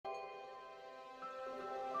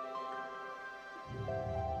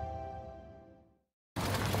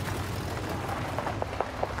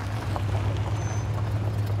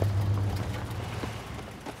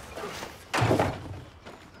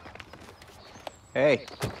Hey.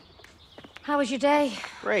 How was your day?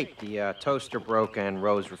 Great. The toaster broke and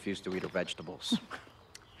Rose refused to eat her vegetables.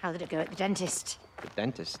 How did it go at the dentist? The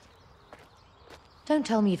dentist? Don't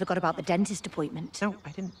tell me you forgot about the dentist appointment. No, I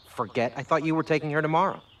didn't forget. I thought you were taking her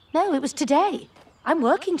tomorrow. No, it was today. I'm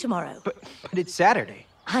working tomorrow. But it's Saturday.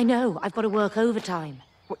 I know. I've got to work overtime.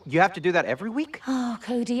 What, you have to do that every week? Oh,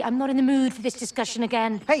 Cody, I'm not in the mood for this discussion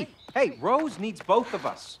again. Hey, Rose needs both of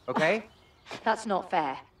us, okay? That's not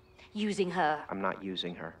fair. Using her. I'm not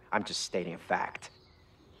using her. I'm just stating a fact.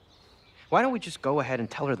 Why don't we just go ahead and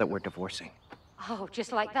tell her that we're divorcing? Oh,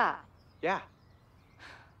 just like that? Yeah.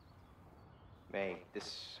 May,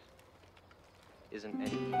 this isn't any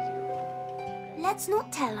easier. Let's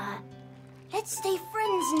not tell her. Let's stay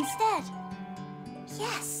friends instead.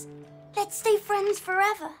 Yes, let's stay friends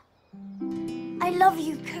forever. I love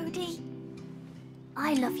you, Cody.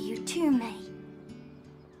 I love you too, May.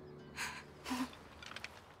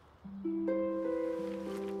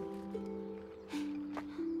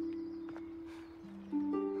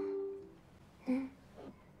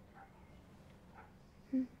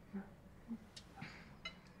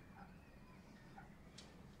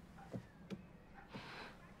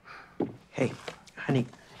 Hey, honey,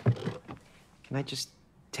 can I just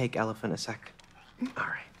take Elephant a sec? All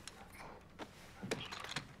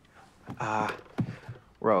right.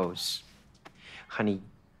 Rose, honey,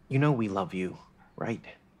 you know we love you, right?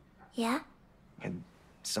 Yeah? And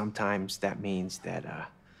sometimes that means that,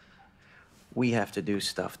 we have to do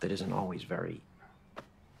stuff that isn't always very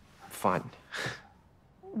fun.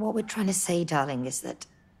 What we're trying to say, darling, is that...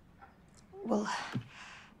 Well...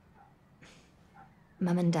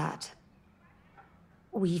 Mum and Dad...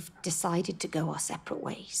 We've decided to go our separate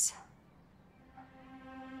ways.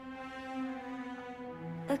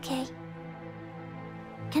 Okay.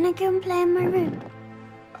 Can I go and play in my room?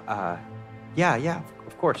 Yeah,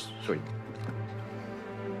 of course, sweet.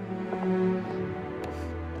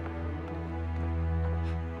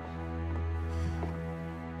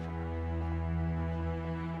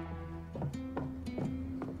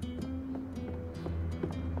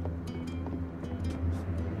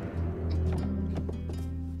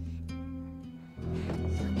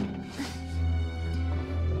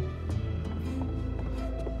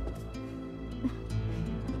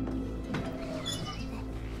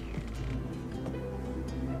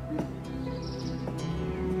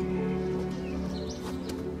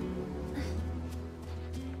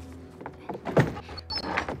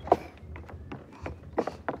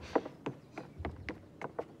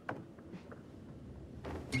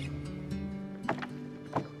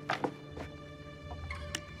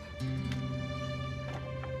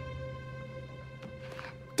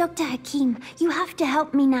 Dr. Hakim, you have to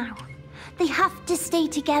help me now. They have to stay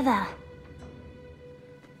together.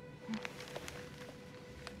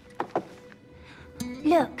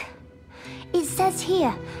 Look, it says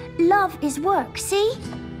here, love is work, see?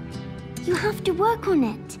 You have to work on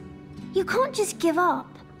it. You can't just give up.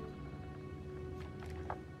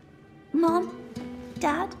 Mom,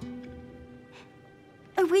 Dad,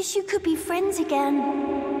 I wish you could be friends again.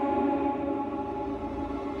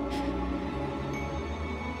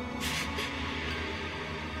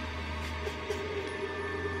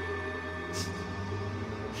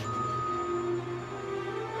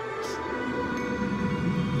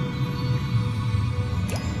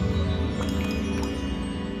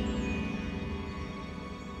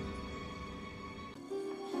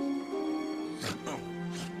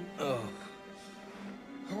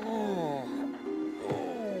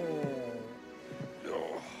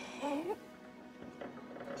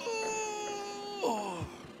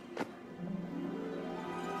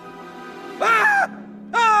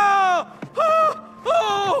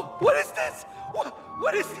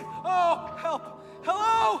 What is it? Oh, help!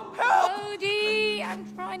 Hello! Help! Cody, I'm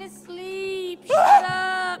trying to sleep. Shut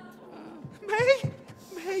up. May?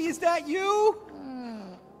 May, is that you?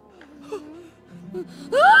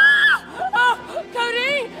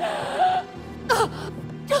 Cody!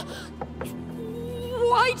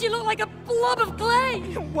 Why'd you look like a blob of clay?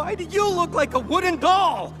 Why do you look like a wooden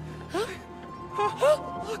doll? Look.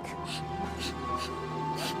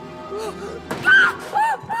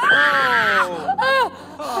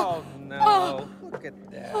 Oh no. Look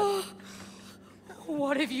at that.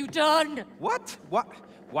 What have you done? What?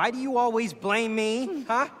 Why do you always blame me?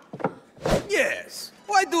 Huh? Yes.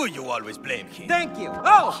 Why do you always blame him? Thank you.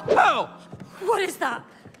 Oh! What is that?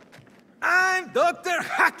 I'm Dr.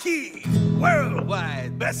 Hakim,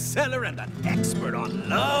 worldwide bestseller and an expert on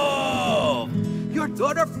love. Your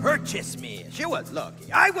daughter purchased me. She was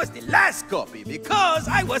lucky. I was the last copy because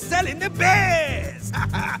I was selling the best.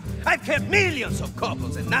 I've helped millions of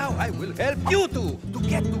couples, and now I will help you two to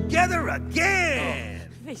get together again.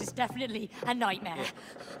 This is definitely a nightmare.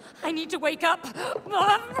 I need to wake up.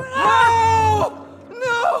 No!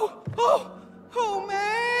 No! Oh,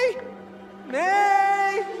 May!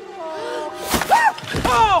 May!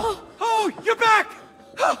 Oh, you're back!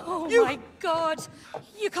 Oh my God!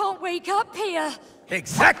 You can't wake up here.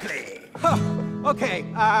 Exactly! Okay,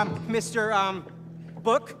 Mr.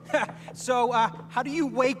 Book. So, how do you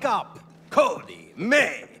wake up? Cody,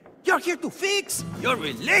 May, you're here to fix your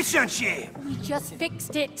relationship. We just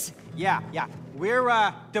fixed it. Yeah.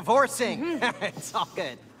 We're, divorcing. It's all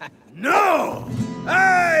good. No!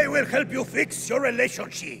 I will help you fix your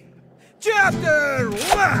relationship. Chapter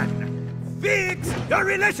 1! Fix your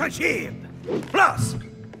relationship! Plus,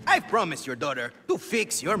 I've promised your daughter to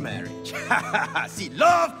fix your marriage. See,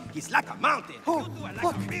 love is like a mountain. Oh, You two are like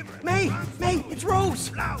look, a river. May, it's Rose.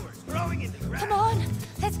 Flowers growing in the grass. Come on,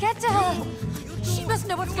 let's get to her. She must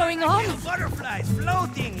know what's going on. Little butterflies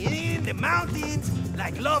floating in the mountains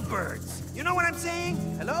like lovebirds. You know what I'm saying?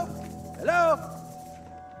 Hello? Hello?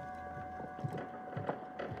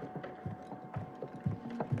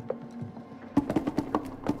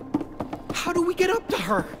 How do we get up to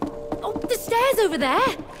her? Oh, the stairs over there.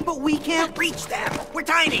 But we can't reach them. We're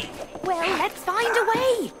tiny. Well, let's find a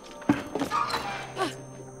way.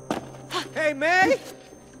 Hey, May!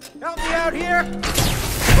 Help me out here!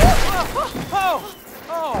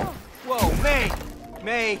 Whoa, May!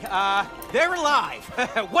 May, they're alive!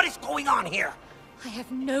 What is going on here? I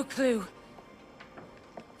have no clue.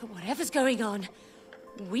 But whatever's going on,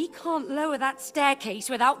 we can't lower that staircase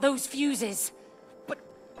without those fuses. But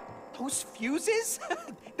those fuses?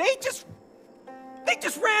 They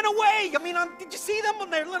just ran away! I mean, did you see them on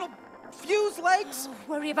their little fuse legs? Oh,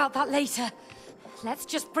 worry about that later. Let's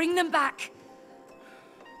just bring them back.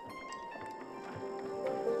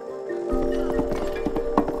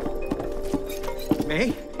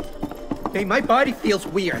 May? May, my body feels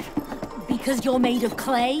weird. Because you're made of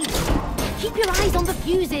clay? Keep your eyes on the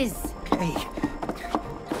fuses. Hey,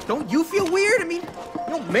 don't you feel weird? I mean,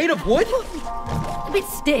 you're made of wood? A bit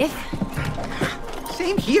stiff,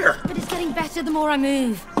 Same here. but it's getting better the more I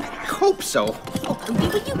move. I hope so. Oh, Cody,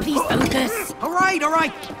 will you please focus? All right.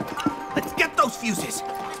 Let's get those fuses.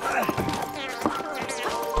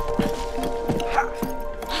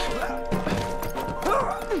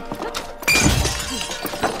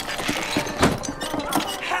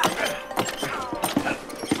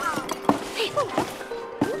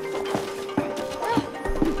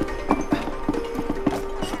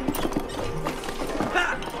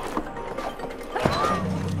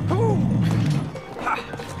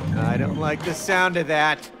 I don't like the sound of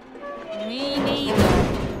that. Me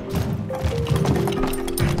neither.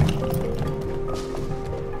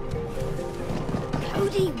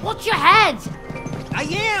 Cody, watch your head! I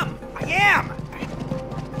am!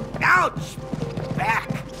 Ouch! Back!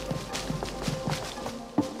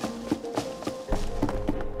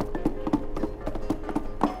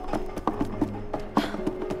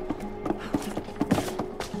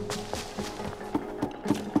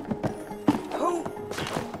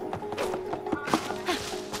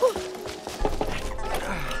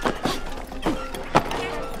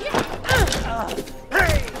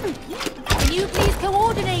 Can you please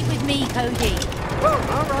coordinate with me, Cody?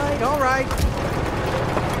 All right.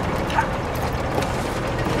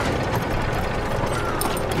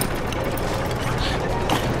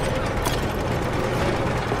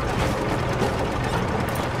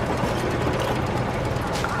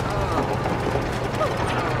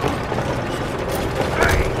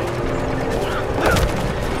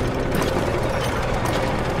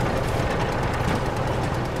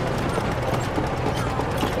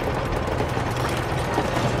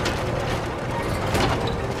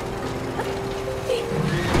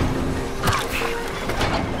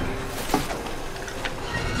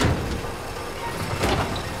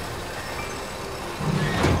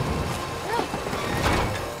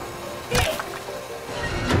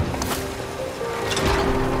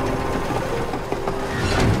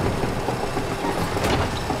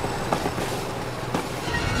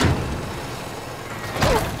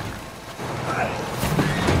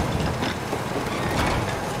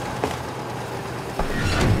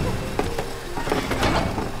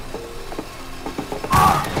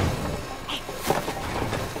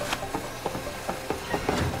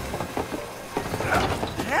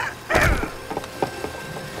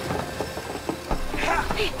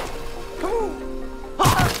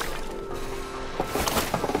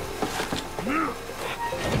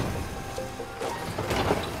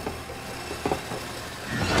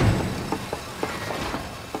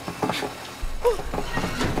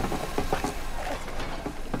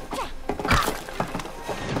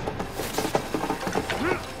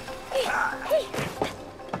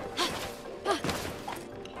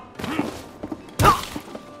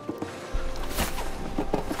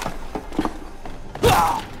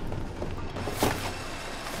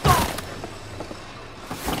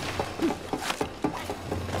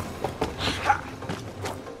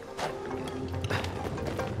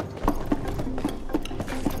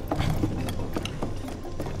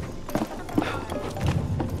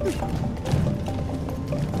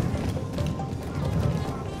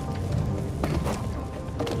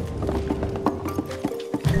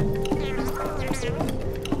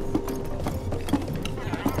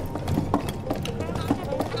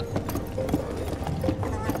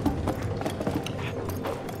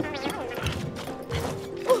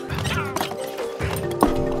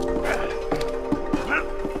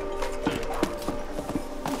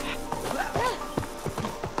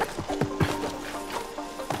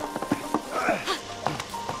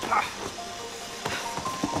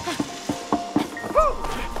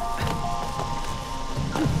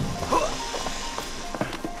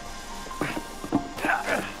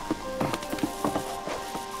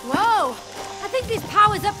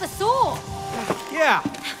 powers up the saw. Yeah,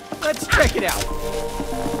 let's check it out.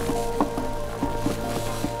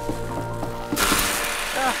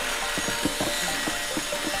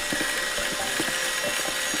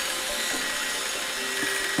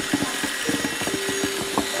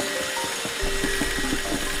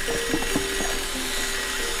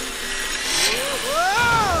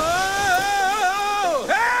 Whoa!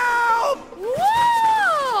 Help!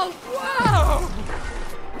 Whoa!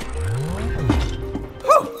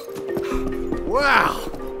 Whoa! Wow!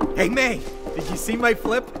 Hey, May, did you see my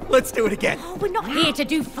flip? Let's do it again. Oh, we're not here to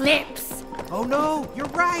do flips. Oh no, you're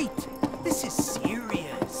right. This is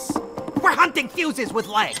serious. We're hunting fuses with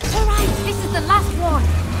legs. All right, this is the last one.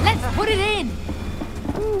 Let's put it in.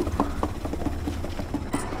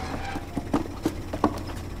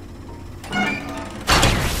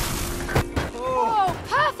 Oh,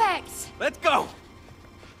 perfect. Let's go.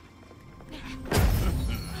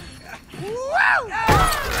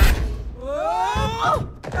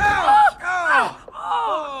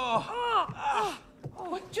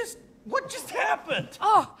 What just happened?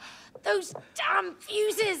 Oh, those damn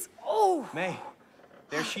fuses. Oh, May,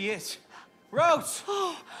 there she is. Rose!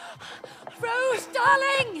 Rose,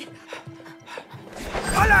 darling.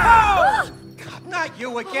 Hello! God, not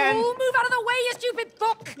you again. Oh, move out of the way, you stupid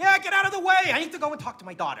book. Yeah, get out of the way. I need to go and talk to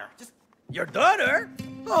my daughter. Just... Your daughter?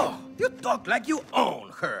 Oh, you talk like you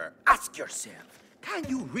own her. Ask yourself, can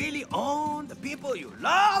you really own the people you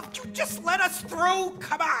love? You just let us through?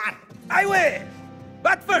 Come on. I will.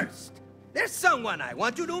 But first, there's someone I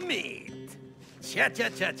want you to meet.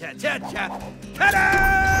 Cha-cha-cha-cha-cha-cha.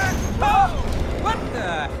 Ta-da! Oh, what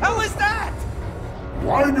the hell is that?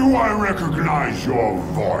 Why do I recognize your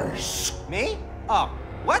voice? Me? Oh,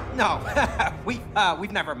 what? No,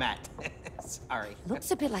 we've never met. Sorry. Looks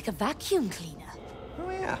a bit like a vacuum cleaner. Oh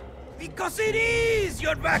yeah. Because it is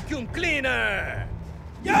your vacuum cleaner.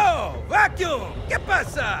 Yo, vacuum, ¿qué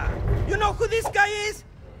pasa? You know who this guy is?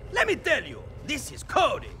 Let me tell you, this is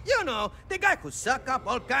Cody. You know, the guy who suck up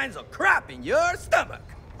all kinds of crap in your stomach.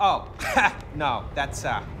 Oh, no, that's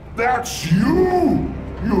That's you!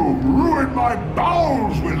 You ruined my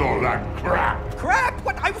bowels with all that crap! crap.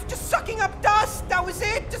 What? I was just sucking up dust. That was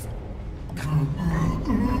it. Just.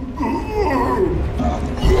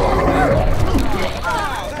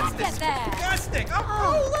 Oh, that's Get there. disgusting.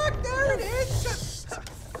 Oh, look, there it is.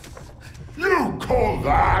 You call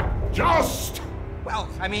that just? Well,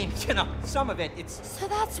 I mean, you know, some of it, it's... So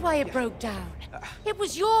that's why it broke down. It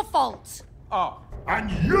was your fault. Oh,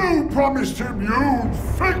 And you promised him you'd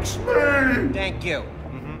fix me! thank you.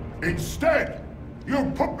 Instead,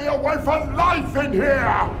 you put me away for life in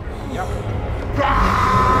here! Yep.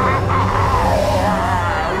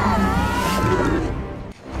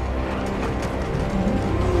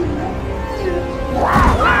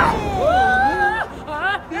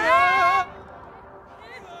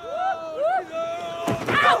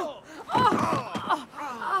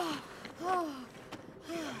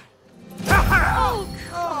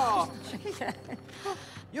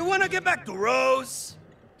 You wanna get back to Rose?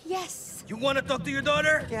 Yes. You wanna talk to your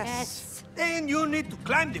daughter? Yes. Then you need to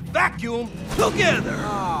climb the vacuum together.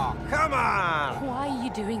 Oh, come on. Why are you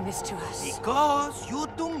doing this to us? Because you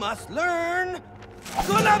two must learn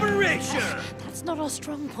collaboration. That's not our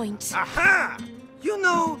strong point. Aha! You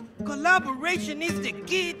know, collaboration is the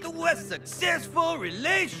key to a successful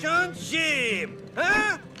relationship.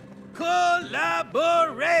 Huh?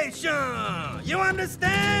 Collaboration. You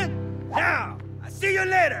understand? Now, I'll see you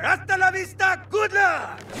later. Hasta la vista. Good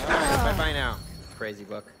luck. Bye-bye now, crazy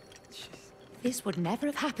book. This would never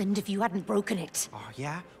have happened if you hadn't broken it. Oh,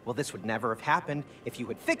 yeah? Well, this would never have happened if you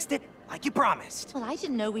had fixed it like you promised. Well, I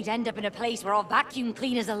didn't know we'd end up in a place where our vacuum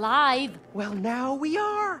cleaner's alive. Well, now we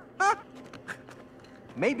are. Huh?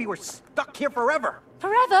 Maybe we're stuck here forever.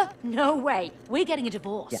 Forever? No way. We're getting a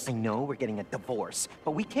divorce. Yeah, I know we're getting a divorce,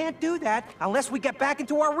 but we can't do that unless we get back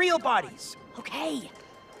into our real bodies. Okay.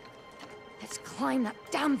 Let's climb that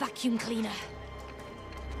damn vacuum cleaner.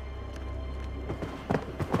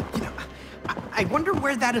 You know, I wonder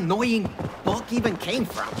where that annoying book even came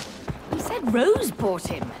from. He said Rose bought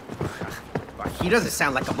him. Well, he doesn't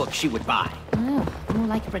sound like a book she would buy. Oh, more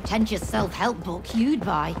like a pretentious self-help book you'd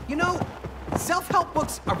buy. You know, self-help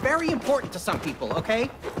books are very important to some people, okay?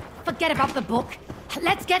 Forget about the book.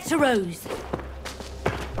 Let's get to Rose.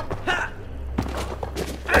 Ha!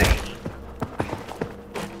 Hey!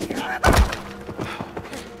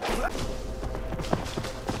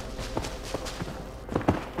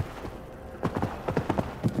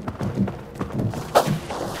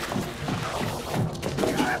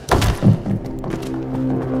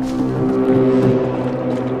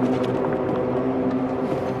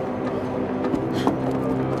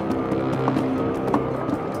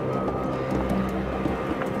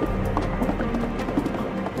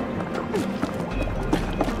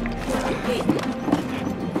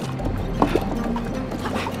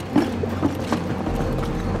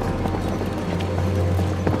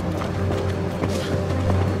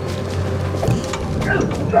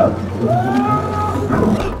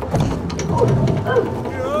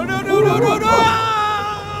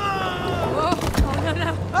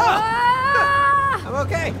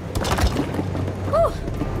 Whew.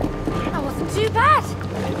 That wasn't too bad.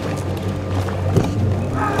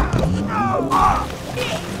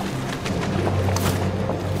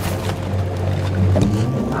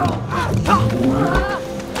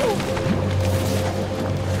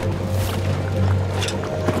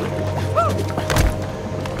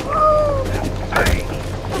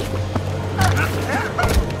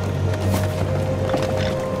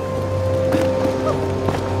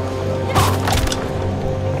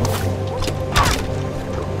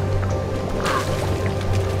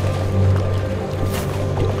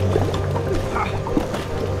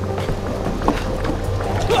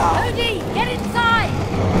 Cody, get inside!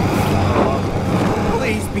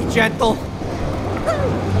 Please be gentle.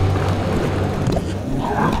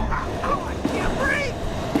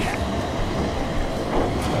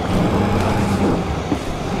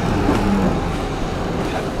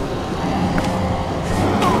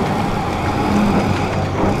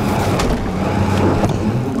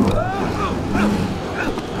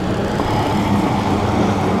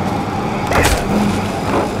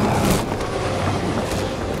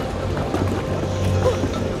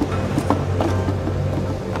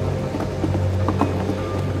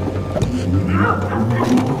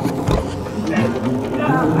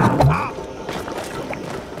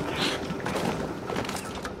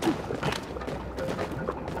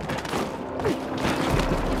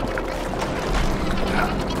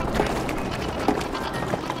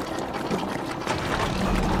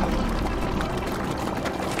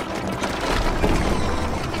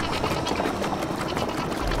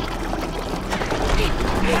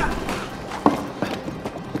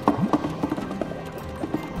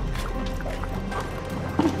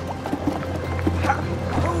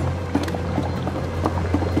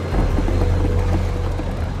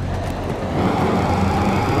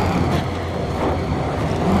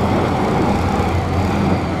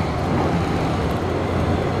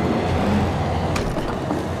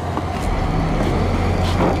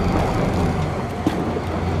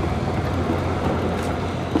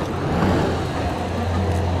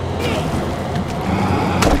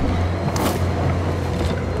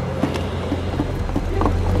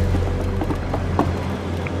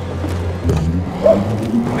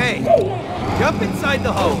 Hey, jump inside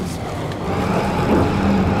the hose.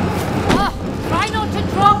 Try not to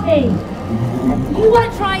drop me. You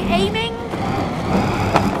want to try aiming?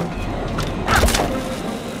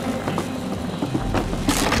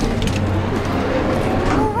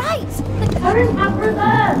 All right. The current have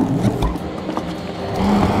reversed.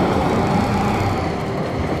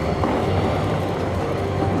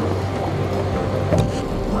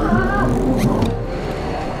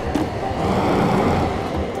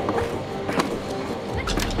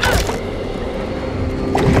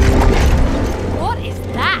 What is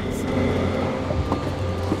that?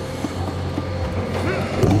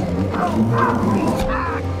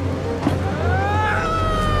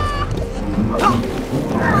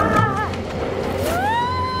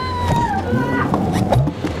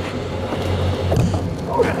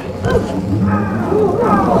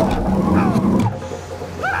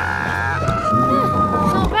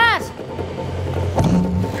 Not bad.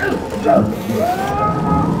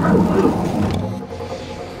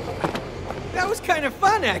 That was kind of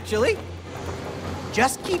fun, actually.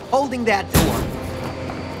 Just keep holding that door.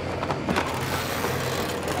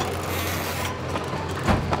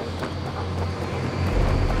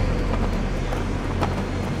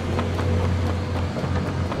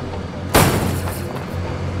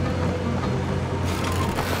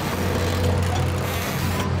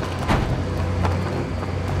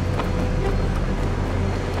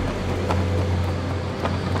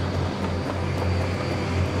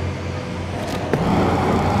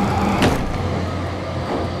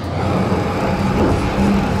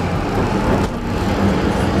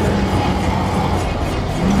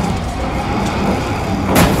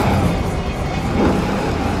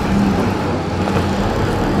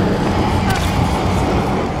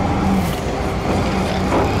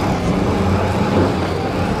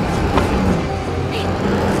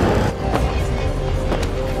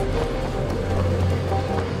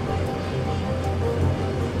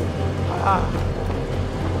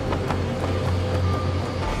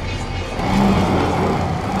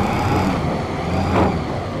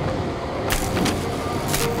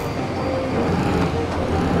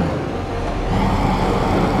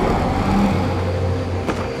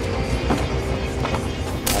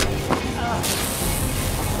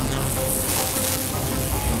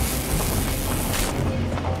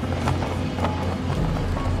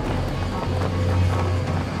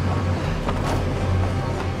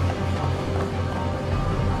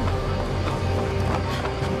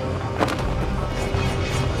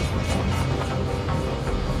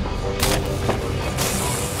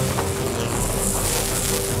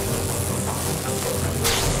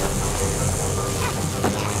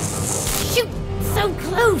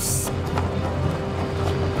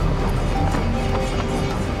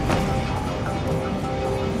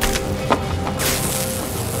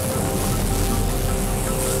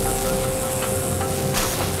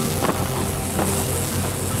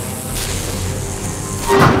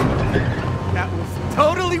 That was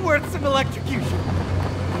totally worth some electrocution.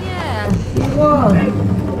 Yeah.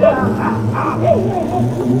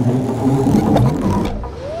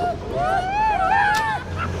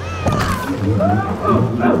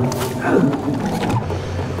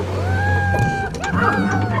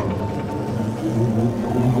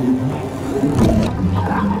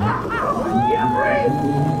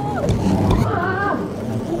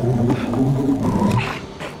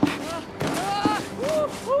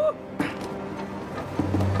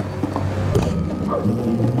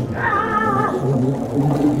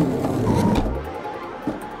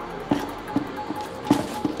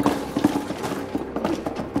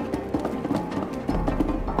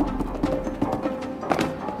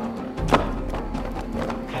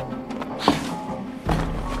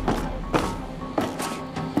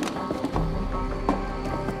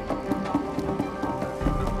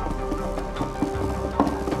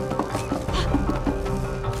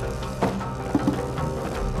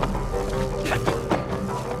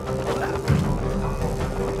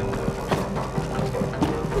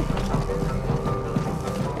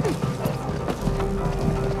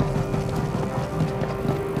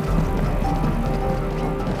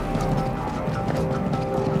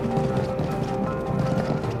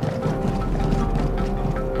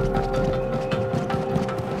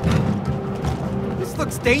 This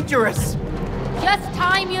looks dangerous. Just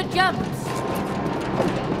time your jumps.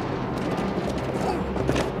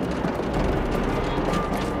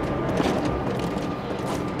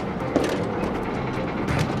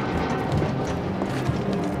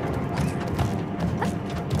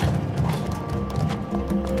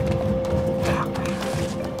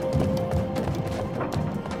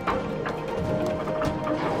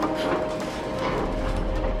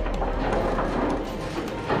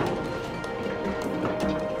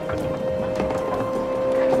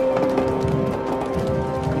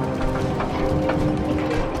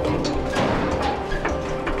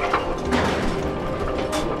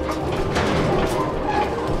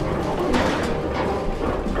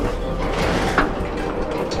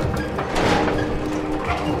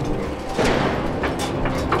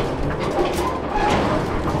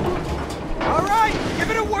 All right, give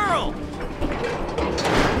it a whirl.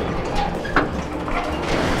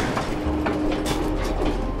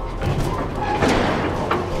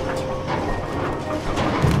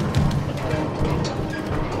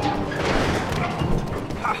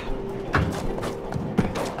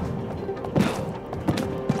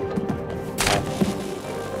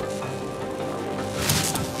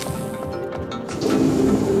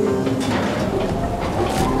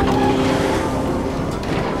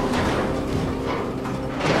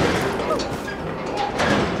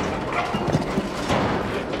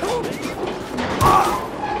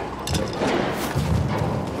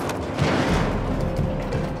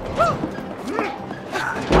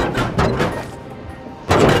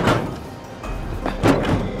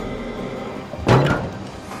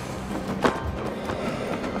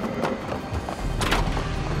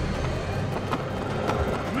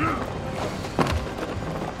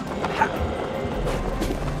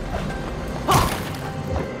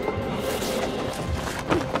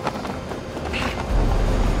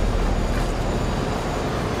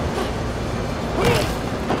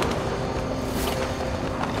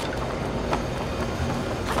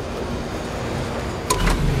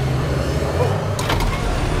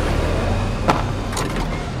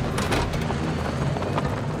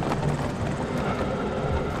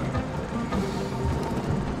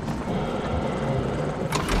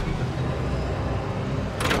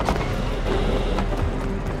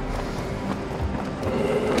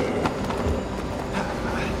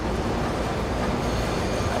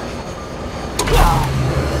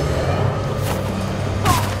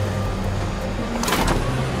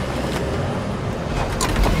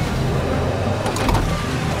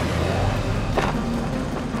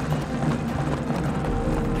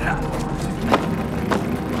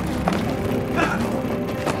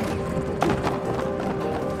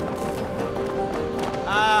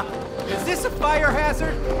 Is this a fire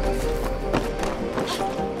hazard?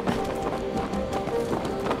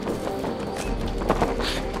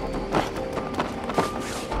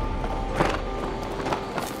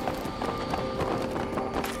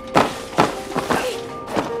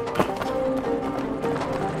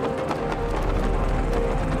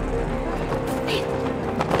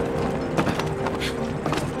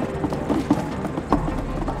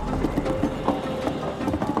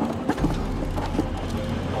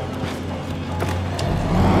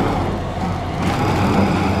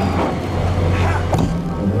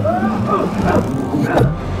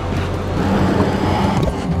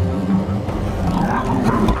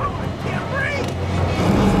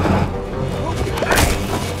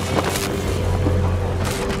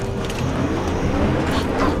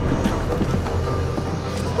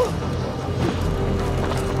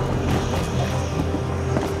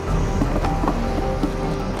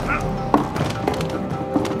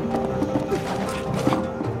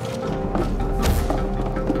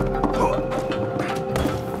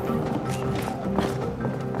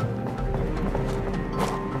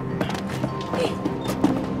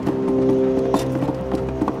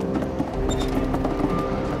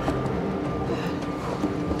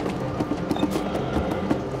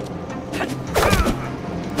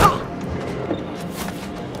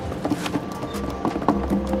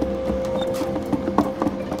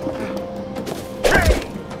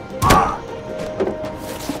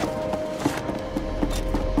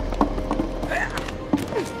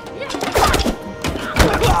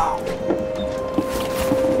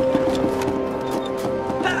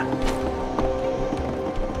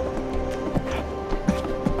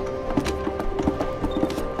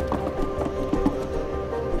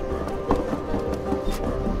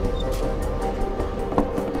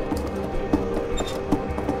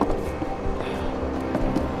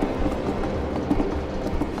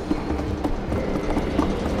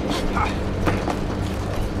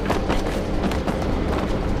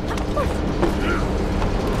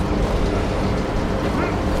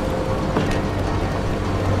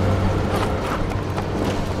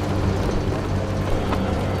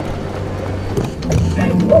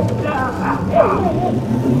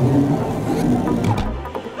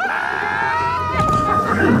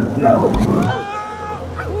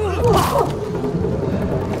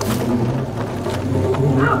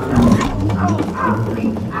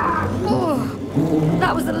 Oh,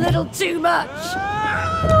 that was a little too much.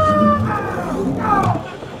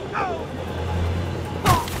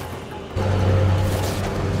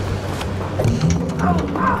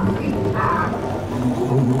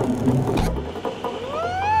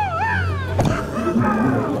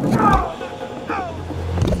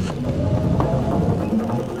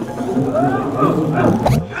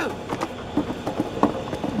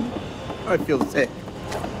 I feel sick.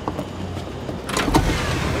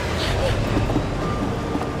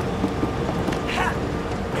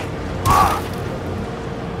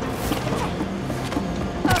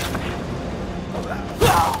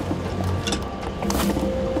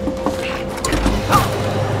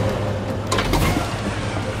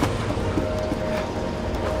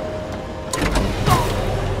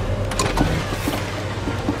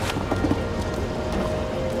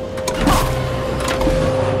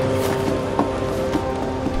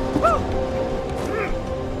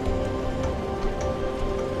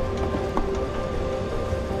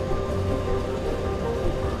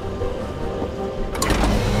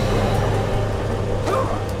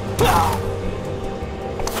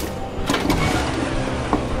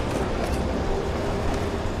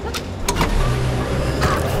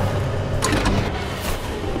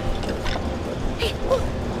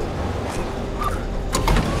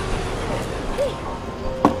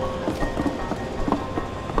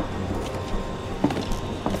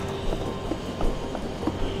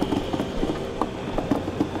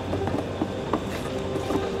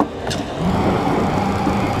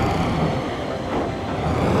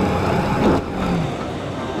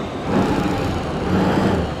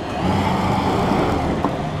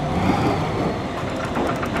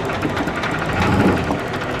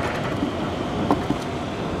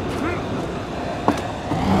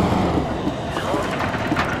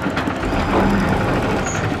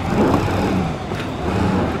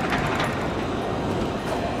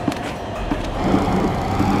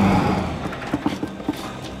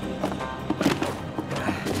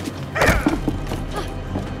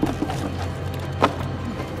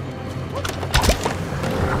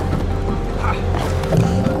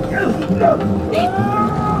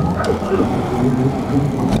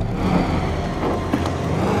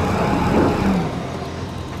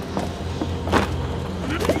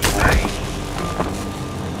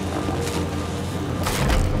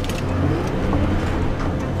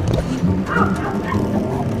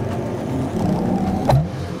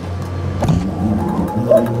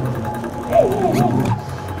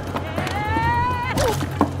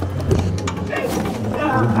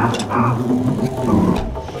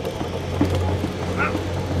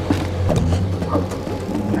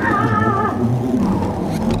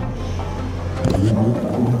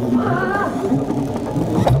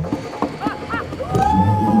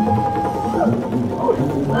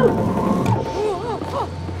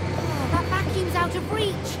 That vacuum's out of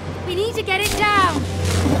reach. We need to get it down.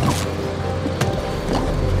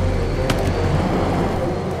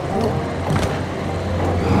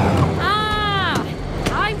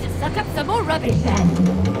 Time to suck up some more rubbish then.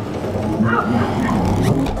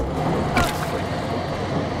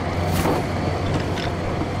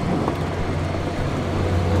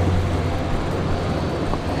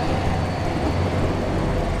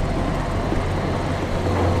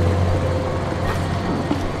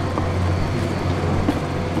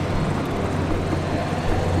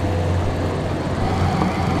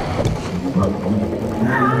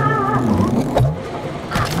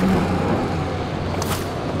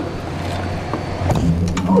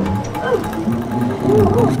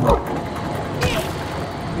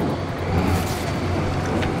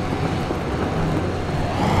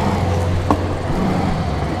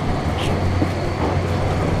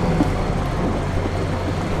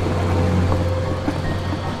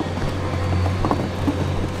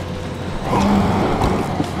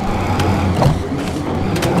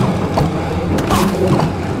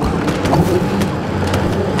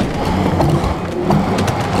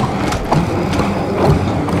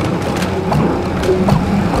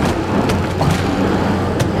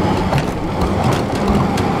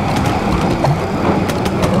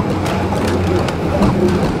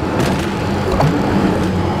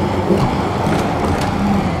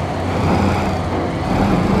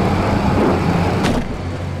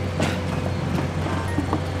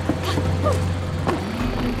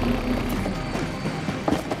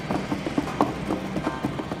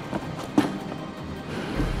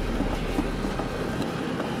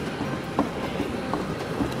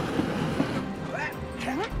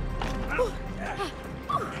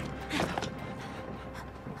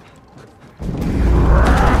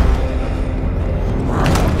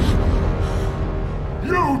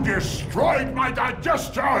 my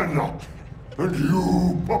digestion! And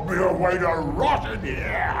you put me away to rot in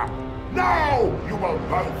here! Now you will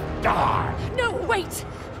both die! No, wait!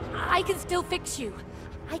 I can still fix you.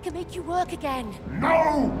 I can make you work again.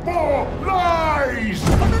 No more lies!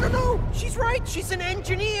 No! She's right! She's an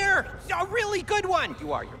engineer! A really good one!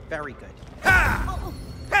 You are, you're very good. Ha!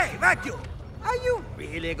 Hey, Vacuum! Are you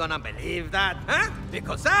really gonna believe that, huh?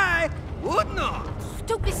 Because I would not!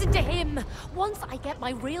 Don't listen to him. Once I get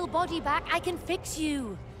my real body back, I can fix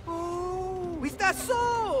you. Oh, is that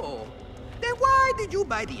so? Then why did you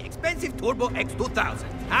buy the expensive Turbo X2000,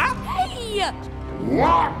 huh? Hey!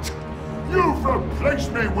 What? You've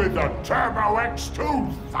replaced me with the Turbo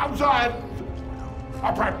X2000?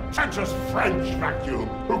 A pretentious French vacuum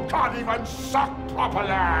who can't even suck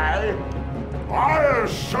properly! I'll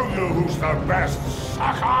show you who's the best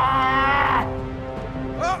sucker!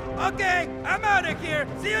 Oh, okay, I'm out of here.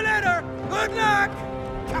 See you later. Good luck.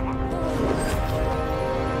 Come on.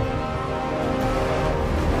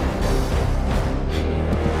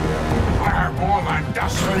 I have more than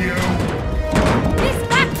dust for you! This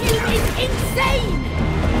vacuum is insane!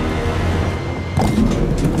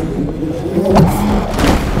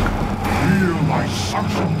 Feel my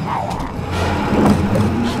suction power!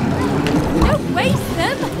 Don't waste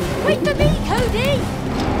them! Wait for me, Cody!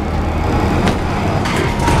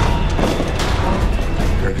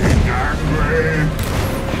 Getting angry!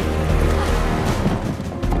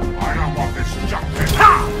 I don't want this junk in.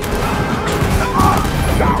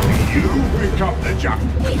 Now you pick up the junk!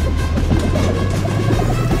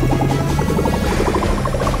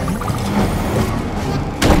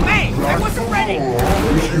 Hey, I wasn't ready.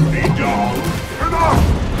 Puny dog! Enough!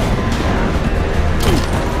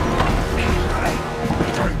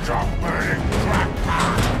 Take a burning crack!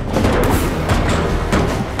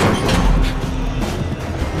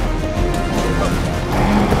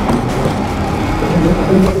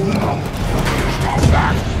 Stop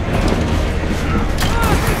that!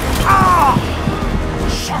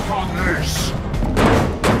 Suck on this!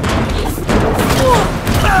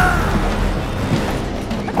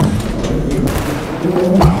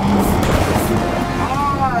 I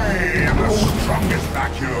am the strongest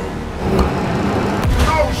vacuum!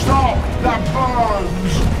 No, stop! That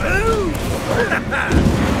burns!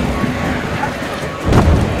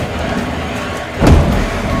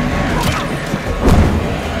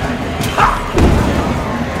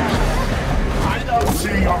 I don't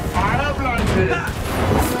see your fire blanket!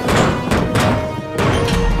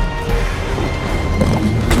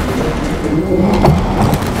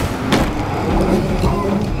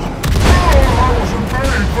 I wasn't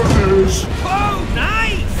made for this! Oh,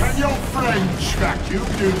 nice. Can your French vacuum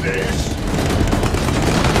do this?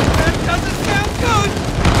 That doesn't sound good.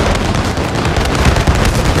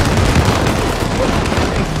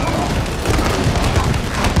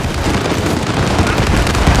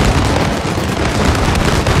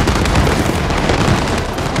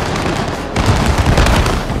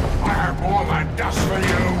 I have more than dust for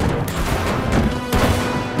you!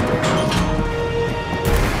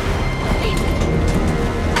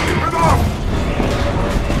 Enough!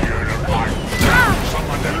 You look like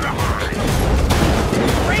someone left behind!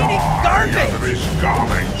 Raining Die garbage. of his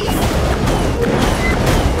garbage!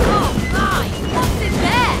 Oh my! What's in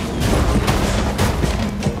there?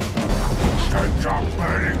 Take a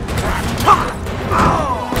burning crack!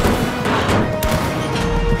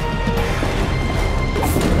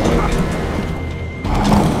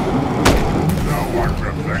 No one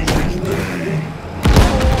replaces me!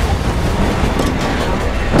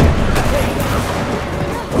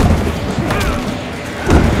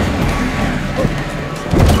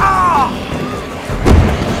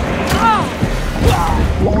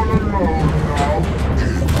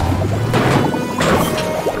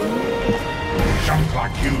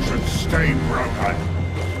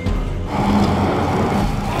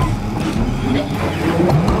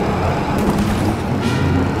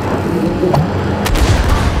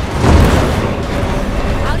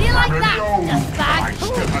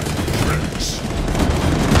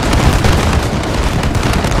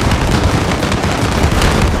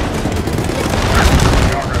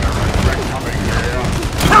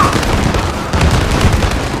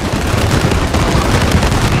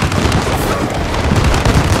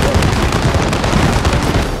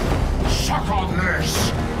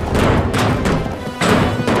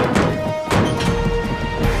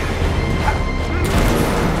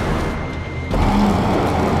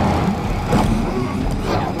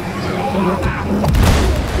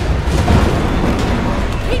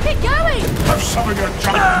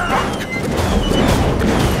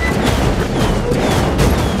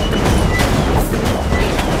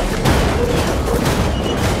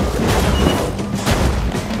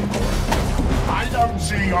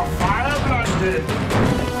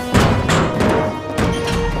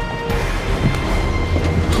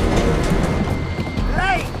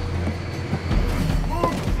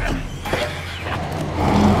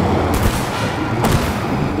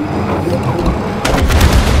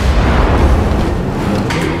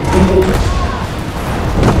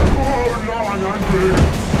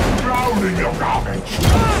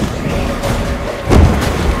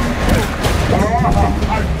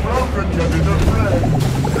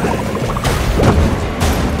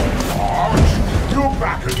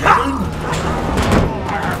 kidding?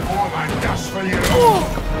 I have more than just for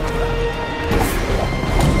you.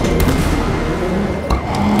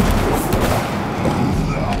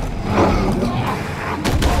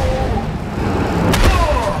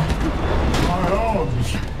 My arms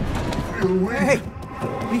feel weak. Hey,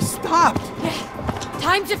 we stopped.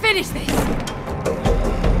 Time to finish this.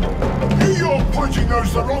 You're pointing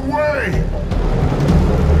those the wrong way.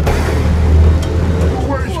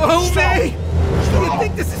 Where's Whoa, stop. May! Do you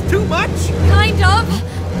think this is too much? Kind of.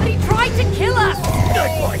 But he tried to kill us.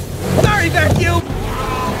 Good boy. Sorry, Vacuum.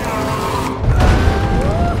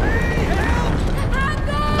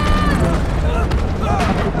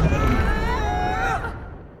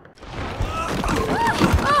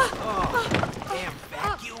 Damn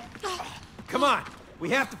Vacuum. Come on. We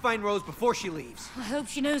have to find Rose before she leaves. I hope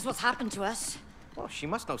she knows what's happened to us. Well, she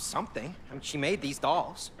must know something. I mean, she made these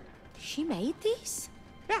dolls. She made these?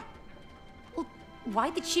 Yeah, Well, why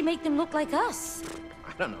did she make them look like us?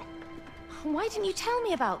 I don't know. Why didn't you tell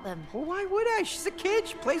me about them? Well, why would I? She's a kid.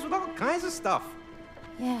 She plays with all kinds of stuff.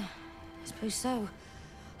 Yeah, I suppose so.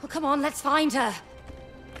 Well, come on, let's find her.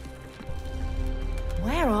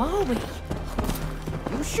 Where are we?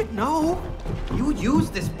 You should know. You use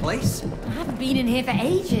this place. I haven't been in here for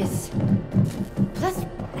ages. Plus,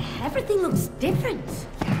 everything looks different.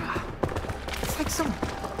 Yeah. It's like some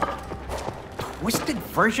twisted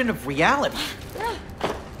version of reality.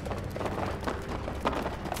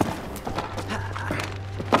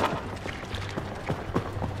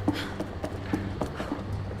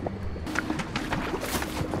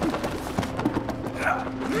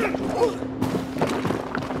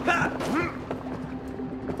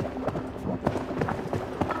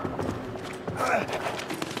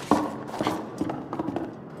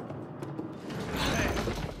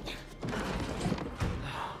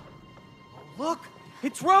 Look,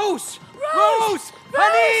 it's Rose. Rose!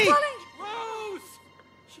 Honey! Darling! Rose!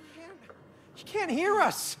 She can't hear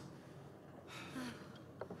us.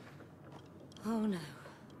 Oh no.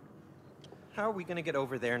 How are we gonna get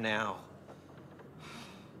over there now?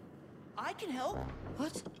 I can help.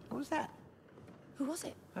 What? What was that? Who was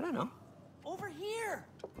it? I don't know. Over here.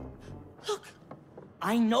 Look!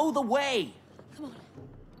 I know the way. Come on.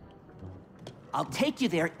 I'll take you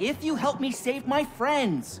there if you help me save my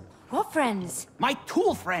friends. What friends? My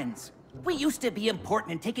tool friends. We used to be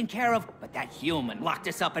important and taken care of, but that human locked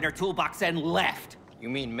us up in her toolbox and left. You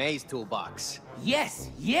mean May's toolbox? Yes,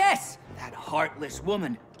 yes! That heartless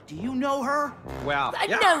woman. Do you know her? Well,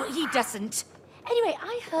 No, he doesn't. Anyway,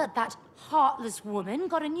 I heard that heartless woman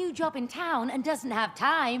got a new job in town and doesn't have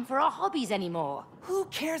time for our hobbies anymore. Who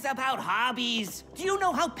cares about hobbies? Do you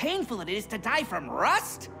know how painful it is to die from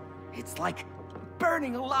rust? It's like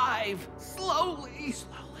burning alive, slowly.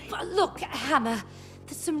 But look, Hammer,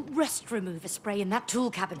 there's some rust remover spray in that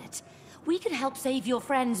tool cabinet. We can help save your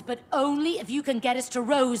friends, but only if you can get us to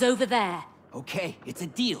Rose over there. Okay, it's a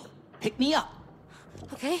deal. Pick me up.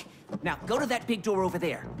 Okay? Now, go to that big door over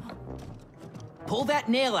there. Pull that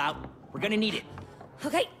nail out. We're gonna need it.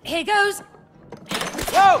 Okay, here goes.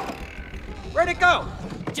 Whoa! Where'd it go?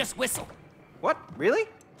 Just whistle. What? Really?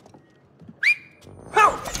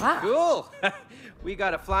 Oh! Wow. Cool. We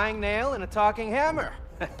got a flying nail and a talking hammer.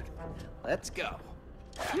 Let's go.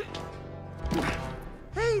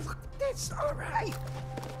 Hey, look, that's all right.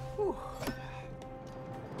 Whew.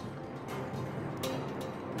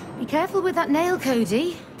 Be careful with that nail,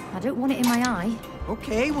 Cody. I don't want it in my eye.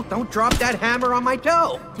 Okay, well, don't drop that hammer on my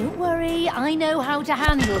toe. Don't worry, I know how to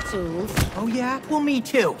handle tools. Oh, yeah? Well, me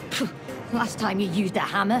too. Last time you used a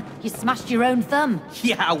hammer, you smashed your own thumb.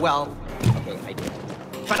 Yeah, well, okay, I did.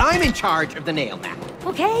 But I'm in charge of the nail now.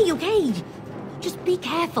 Okay, okay. Just be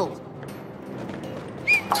careful.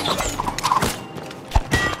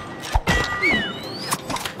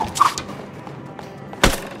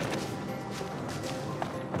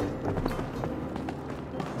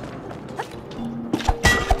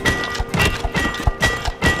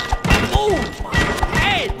 Oh, my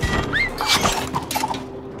head!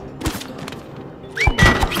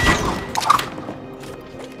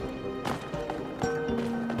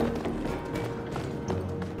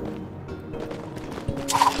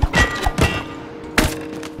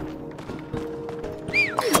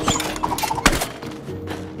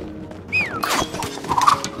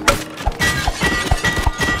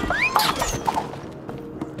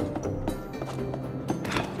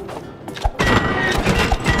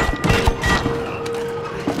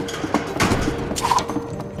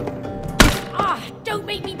 Ah, don't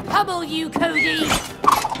make me pummel you, Cody!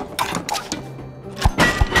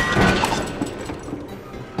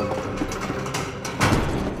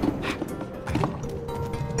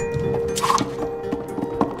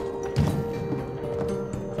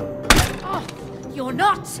 You're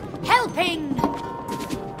not helping!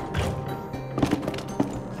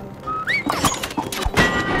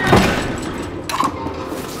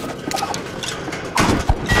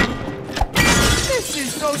 This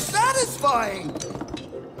is so satisfying!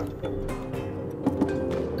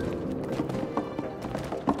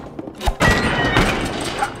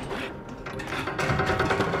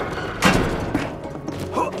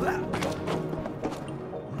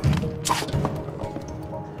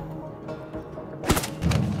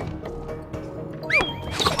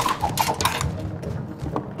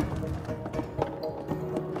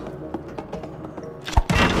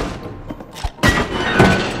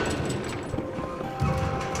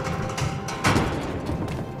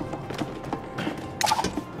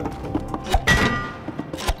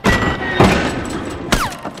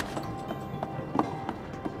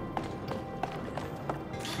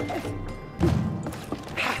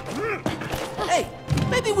 Hey,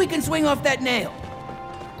 maybe we can swing off that nail.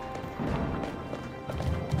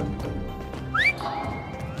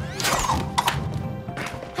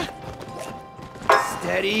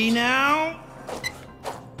 Steady now.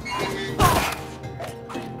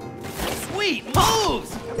 Sweet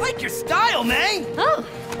moves! I like your style, man! Oh,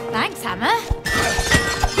 thanks, Hammer.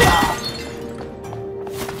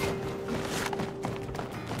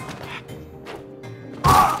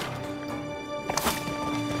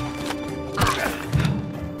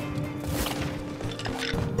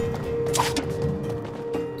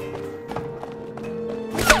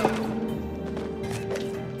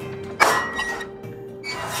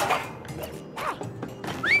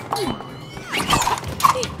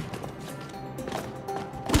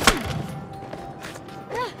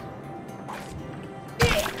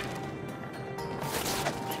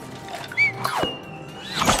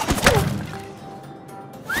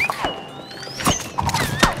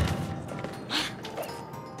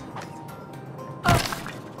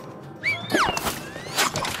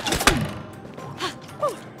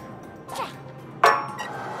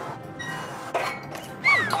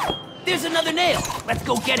 There's another nail. Let's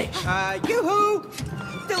go get it. Yoo-hoo!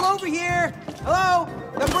 Still over here. Hello?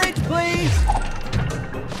 The bridge, please.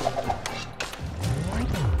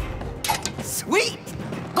 Sweet!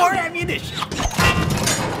 More ammunition.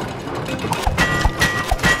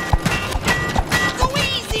 Go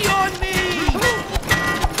easy on me!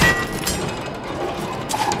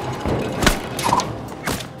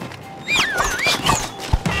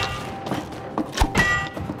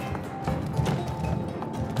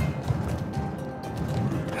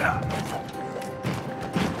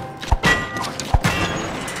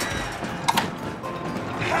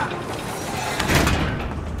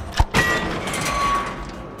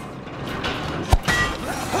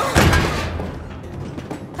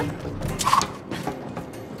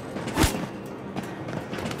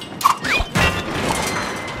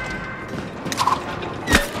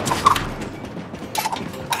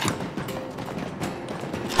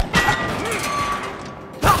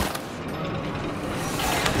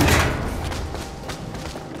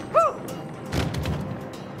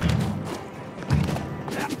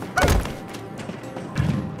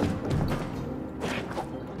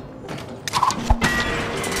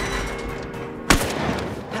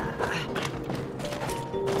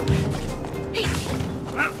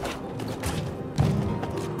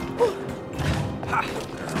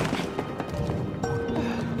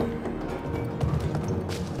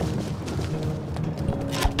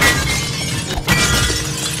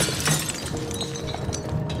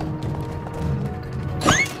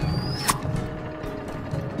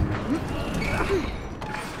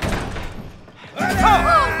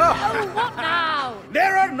 What now?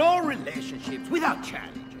 There are no relationships without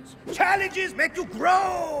challenges. Challenges make you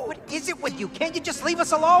grow. What is it with you? Can't you just leave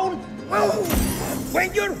us alone? Oh,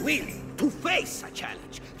 when you're willing to face a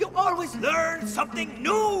challenge, you always learn something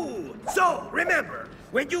new. So remember,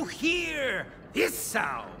 when you hear this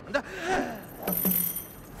sound,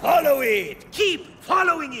 follow it. Keep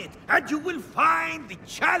following it, and you will find the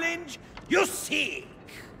challenge you seek.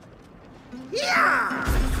 Yeah!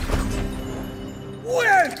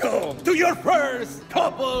 Welcome to your first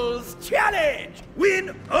couples challenge!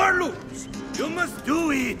 Win or lose, you must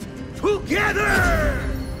do it together!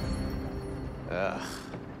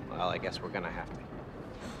 Well, I guess we're gonna have to.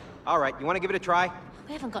 All right, you want to give it a try?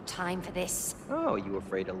 We haven't got time for this. Oh, you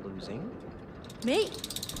afraid of losing? Me?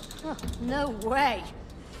 Oh, no way.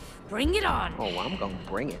 Bring it on. Oh, I'm gonna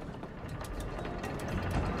bring it.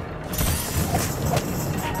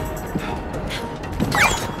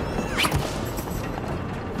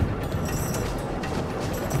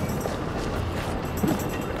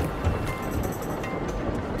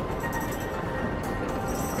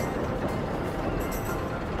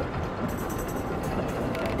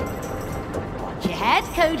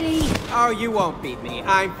 Cody. Oh, you won't beat me.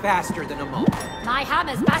 I'm faster than a mole. My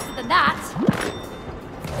hammer's faster than that.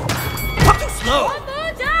 Not too slow. One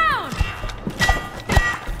more down.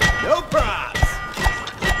 No props.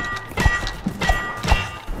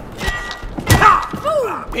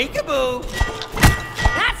 Peekaboo.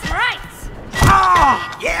 That's right.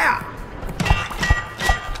 Ah, yeah.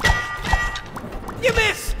 You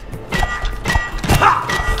missed.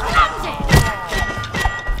 Slammed it.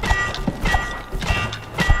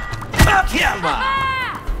 Come on.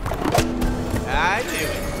 Ah! I knew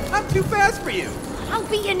it. I'm too fast for you. I'll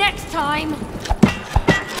beat you next time.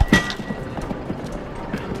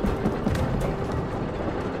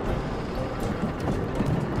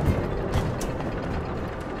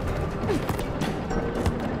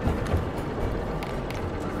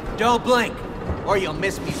 Don't blink, or you'll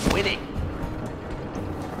miss me winning.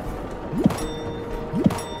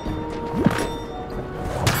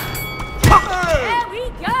 There we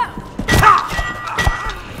go.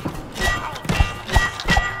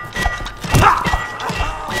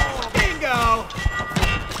 Bingo!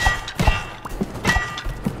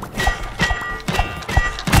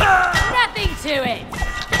 Nothing to it.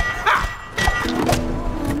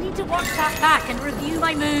 I'll need to watch that back and review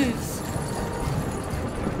my moves.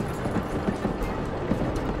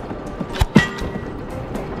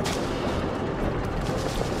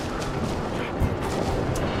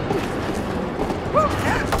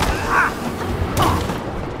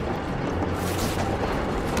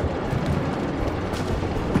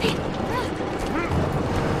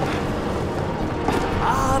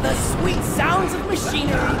 Ah, the sweet sounds of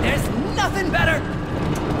machinery. There's nothing better.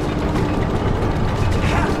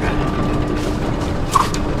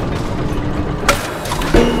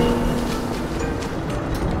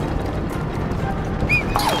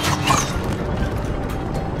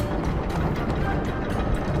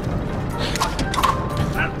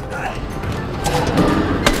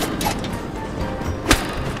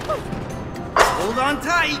 Hold on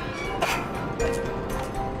tight.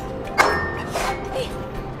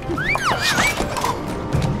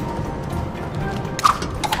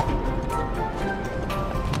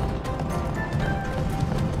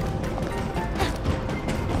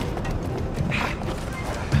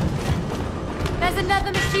 There's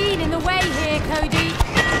another machine in the way here, Cody.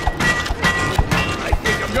 I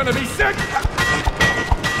think I'm gonna be sick!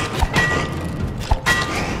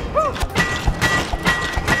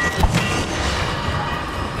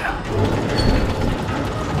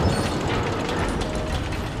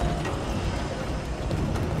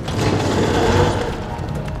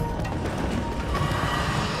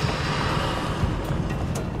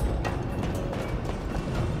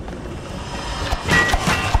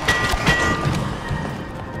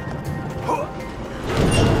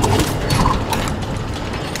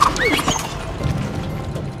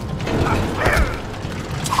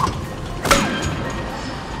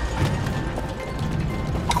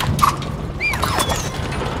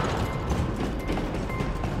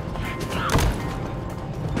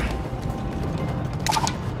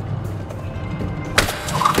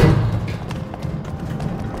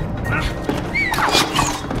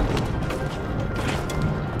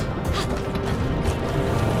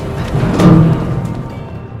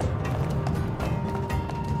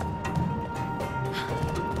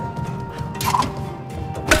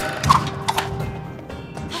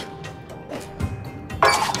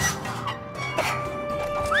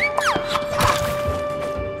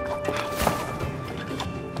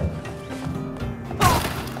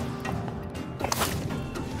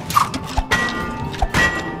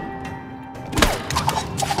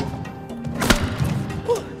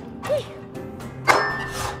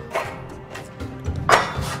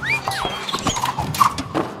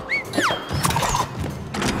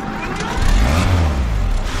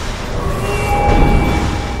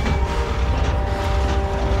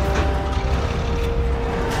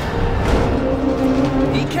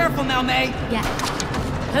 Yeah.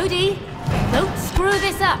 Cody, don't screw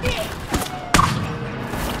this up.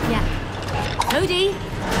 Yeah. Cody,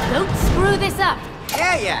 don't screw this up.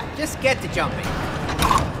 Yeah, just get to jumping.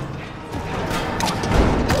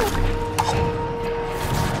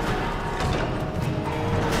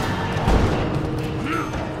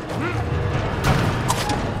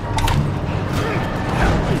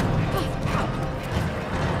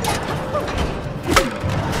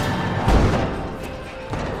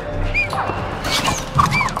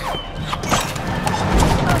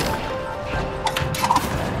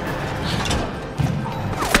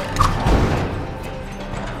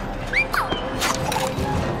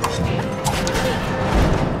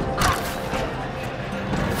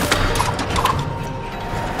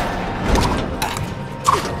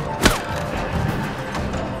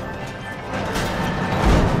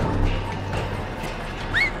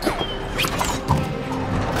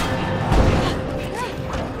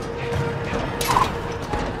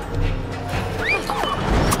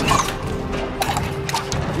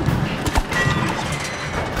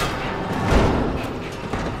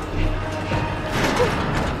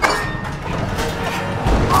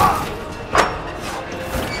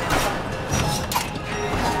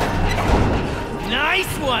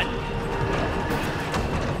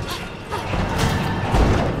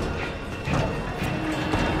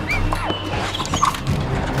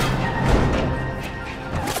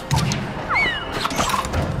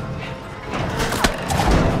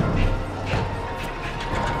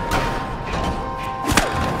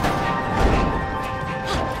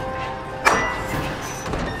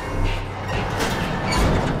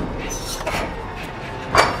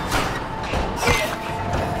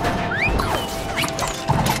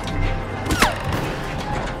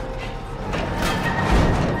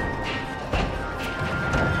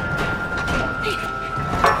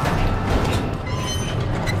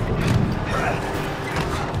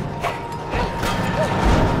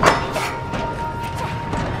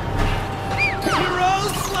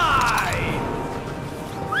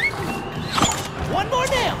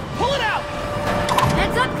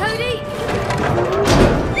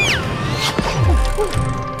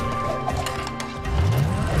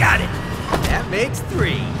 makes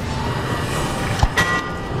 3.